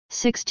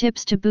6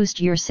 Tips to Boost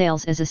Your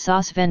Sales as a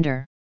SaaS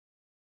Vendor.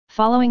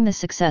 Following the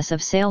success of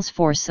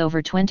Salesforce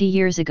over 20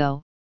 years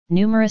ago,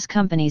 numerous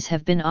companies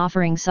have been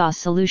offering SaaS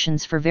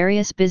solutions for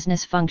various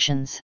business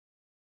functions.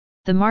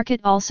 The market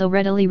also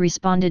readily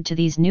responded to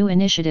these new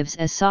initiatives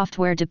as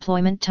software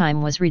deployment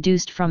time was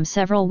reduced from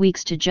several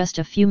weeks to just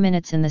a few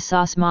minutes in the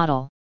SaaS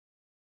model.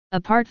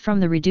 Apart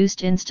from the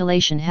reduced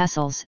installation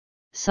hassles,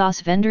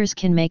 SaaS vendors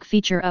can make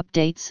feature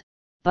updates,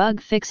 bug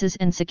fixes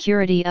and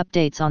security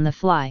updates on the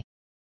fly.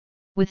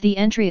 With the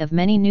entry of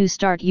many new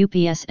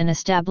start-ups and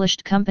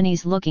established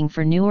companies looking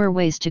for newer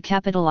ways to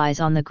capitalize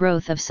on the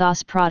growth of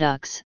SaaS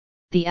products,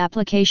 the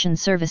application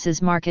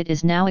services market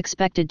is now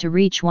expected to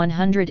reach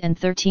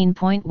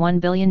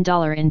 $113.1 billion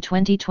in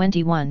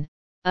 2021,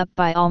 up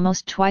by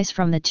almost twice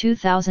from the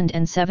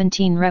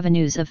 2017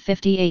 revenues of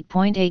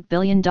 $58.8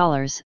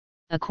 billion,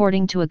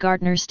 according to a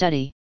Gartner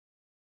study.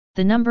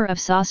 The number of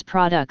SaaS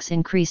products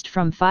increased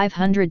from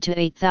 500 to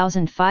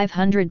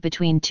 8,500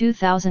 between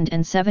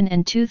 2007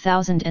 and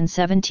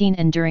 2017,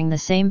 and during the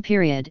same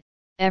period,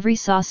 every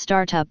SaaS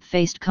startup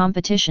faced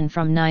competition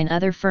from 9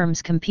 other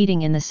firms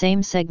competing in the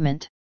same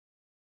segment.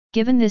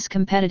 Given this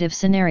competitive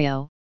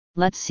scenario,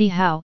 let's see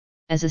how,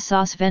 as a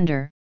SaaS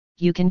vendor,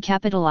 you can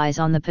capitalize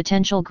on the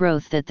potential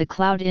growth that the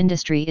cloud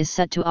industry is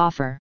set to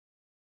offer.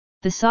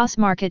 The SaaS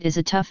market is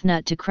a tough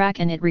nut to crack,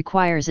 and it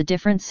requires a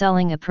different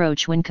selling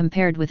approach when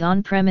compared with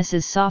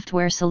on-premises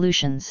software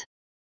solutions.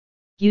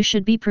 You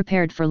should be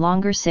prepared for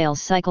longer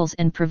sales cycles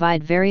and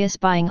provide various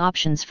buying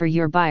options for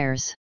your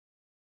buyers.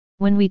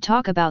 When we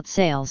talk about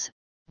sales,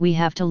 we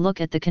have to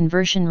look at the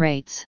conversion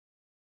rates.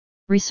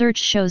 Research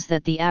shows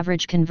that the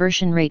average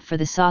conversion rate for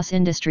the SaaS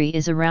industry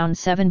is around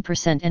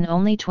 7%, and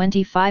only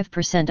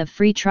 25% of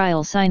free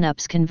trial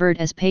signups convert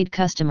as paid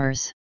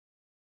customers.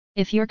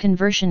 If your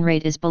conversion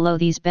rate is below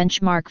these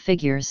benchmark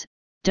figures,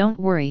 don't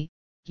worry,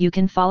 you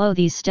can follow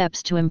these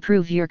steps to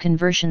improve your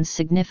conversions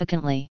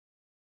significantly.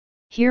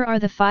 Here are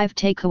the 5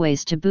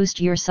 takeaways to boost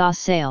your SaaS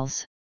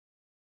sales.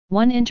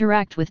 1.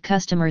 Interact with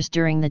customers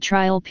during the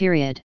trial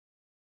period.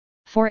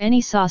 For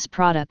any SaaS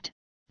product,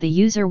 the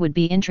user would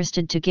be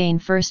interested to gain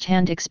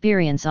first-hand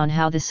experience on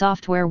how the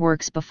software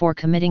works before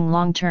committing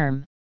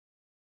long-term.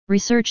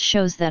 Research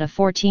shows that a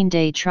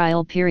 14-day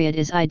trial period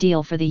is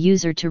ideal for the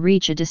user to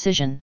reach a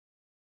decision.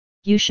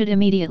 You should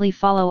immediately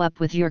follow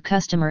up with your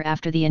customer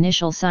after the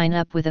initial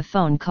sign-up with a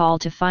phone call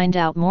to find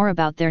out more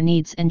about their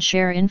needs and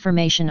share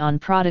information on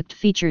product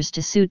features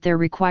to suit their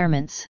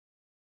requirements.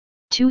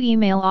 2.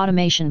 Email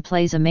automation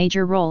plays a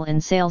major role in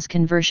sales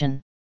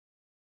conversion.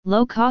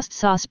 Low-cost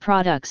SaaS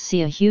products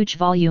see a huge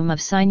volume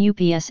of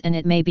sign-ups, and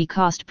it may be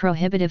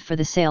cost-prohibitive for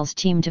the sales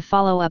team to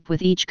follow up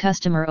with each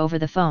customer over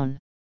the phone.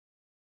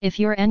 If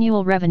your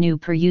annual revenue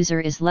per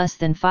user is less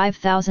than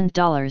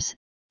 $5,000,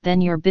 then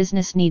your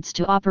business needs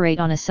to operate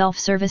on a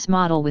self-service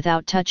model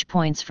without touch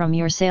points from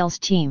your sales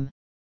team.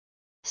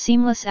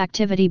 Seamless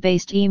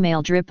activity-based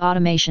email drip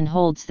automation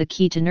holds the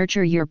key to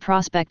nurture your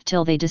prospect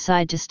till they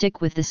decide to stick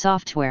with the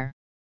software.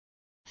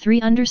 3.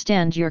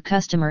 Understand your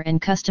customer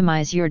and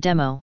customize your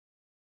demo.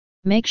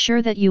 Make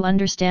sure that you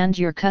understand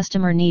your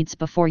customer needs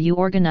before you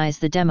organize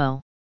the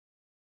demo.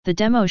 The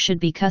demo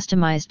should be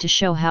customized to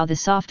show how the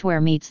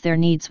software meets their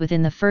needs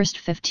within the first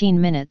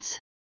 15 minutes.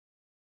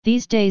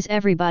 These days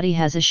everybody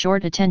has a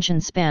short attention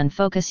span.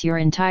 Focus your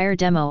entire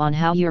demo on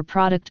how your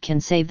product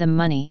can save them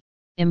money,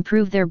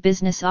 improve their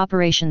business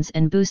operations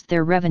and boost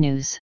their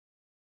revenues.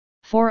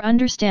 4.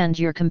 Understand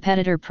your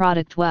competitor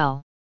product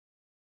well.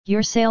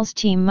 Your sales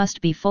team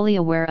must be fully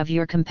aware of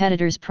your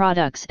competitors'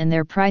 products and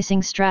their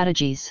pricing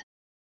strategies.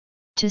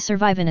 To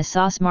survive in a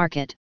SaaS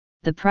market,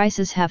 the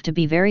prices have to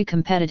be very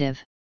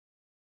competitive.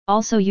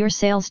 Also, your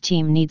sales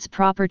team needs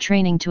proper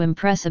training to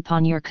impress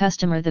upon your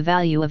customer the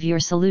value of your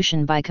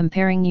solution by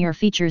comparing your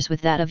features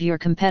with that of your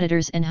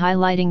competitors and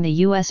highlighting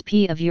the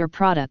USP of your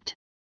product.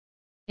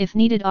 If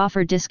needed,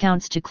 offer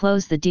discounts to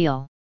close the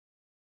deal.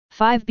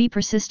 5. Be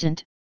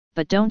persistent,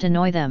 but don't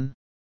annoy them.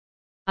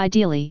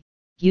 Ideally,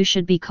 you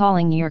should be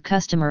calling your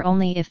customer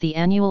only if the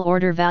annual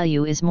order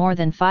value is more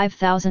than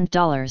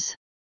 $5,000.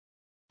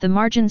 The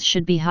margins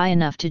should be high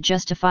enough to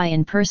justify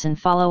in-person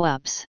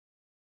follow-ups.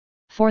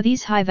 For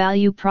these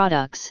high-value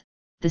products,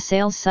 the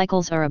sales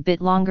cycles are a bit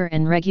longer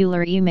and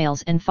regular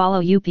emails and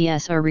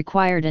follow-ups are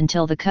required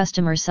until the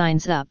customer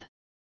signs up.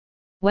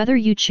 Whether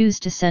you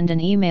choose to send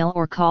an email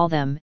or call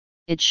them,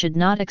 it should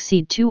not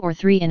exceed 2 or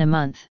 3 in a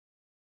month.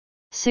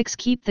 6.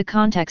 Keep the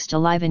context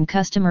alive in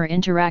customer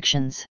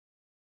interactions.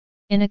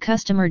 In a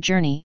customer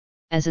journey,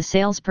 as a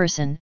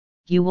salesperson,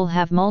 you will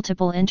have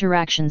multiple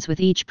interactions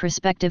with each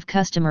prospective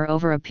customer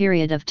over a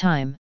period of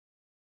time.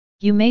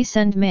 You may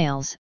send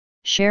mails,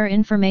 share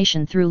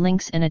information through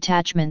links and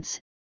attachments,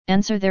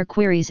 answer their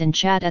queries in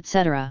chat,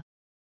 etc.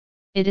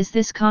 It is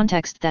this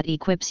context that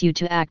equips you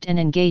to act and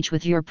engage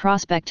with your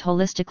prospect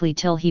holistically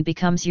till he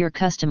becomes your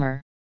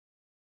customer.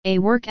 A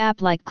work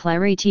app like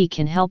Clarity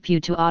can help you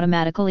to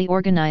automatically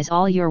organize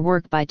all your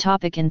work by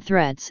topic and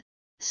threads,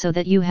 so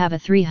that you have a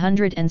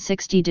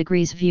 360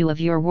 degrees view of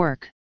your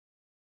work.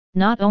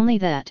 Not only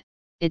that,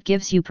 it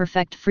gives you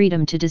perfect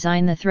freedom to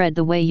design the thread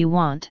the way you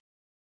want.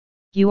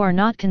 You are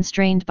not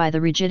constrained by the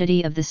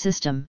rigidity of the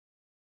system.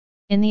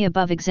 In the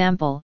above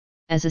example,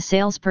 as a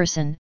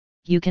salesperson,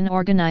 you can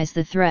organize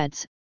the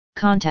threads,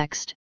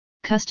 context,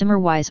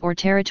 customer-wise or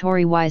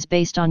territory-wise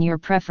based on your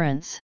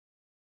preference.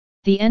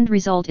 The end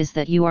result is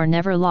that you are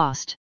never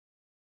lost.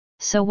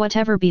 So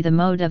whatever be the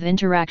mode of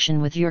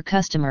interaction with your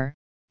customer,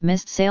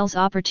 missed sales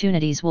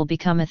opportunities will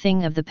become a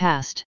thing of the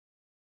past.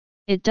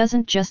 It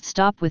doesn't just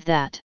stop with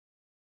that.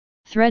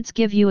 Threads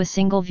give you a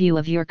single view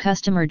of your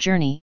customer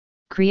journey,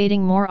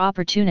 creating more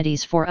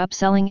opportunities for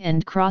upselling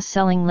and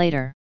cross-selling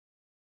later.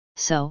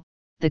 So,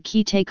 the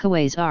key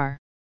takeaways are: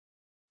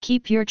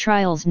 keep your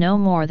trials no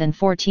more than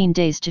 14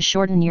 days to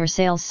shorten your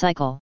sales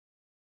cycle.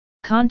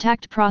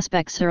 Contact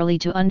prospects early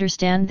to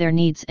understand their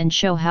needs and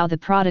show how the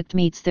product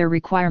meets their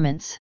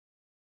requirements.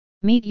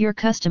 Meet your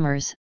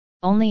customers,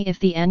 only if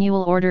the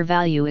annual order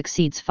value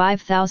exceeds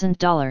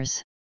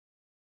 $5,000.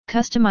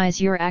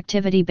 Customize your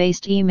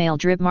activity-based email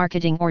drip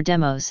marketing or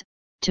demos,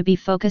 to be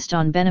focused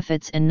on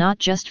benefits and not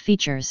just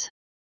features.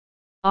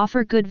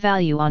 Offer good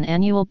value on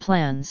annual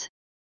plans.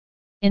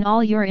 In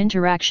all your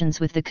interactions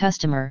with the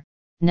customer,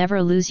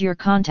 never lose your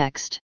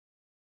context.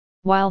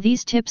 While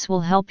these tips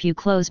will help you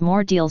close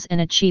more deals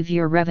and achieve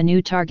your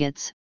revenue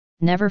targets,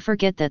 never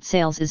forget that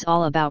sales is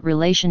all about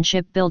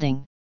relationship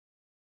building.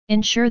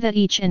 Ensure that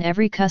each and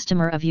every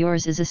customer of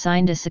yours is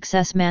assigned a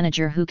success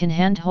manager who can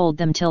handhold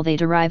them till they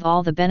derive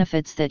all the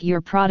benefits that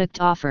your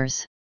product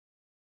offers.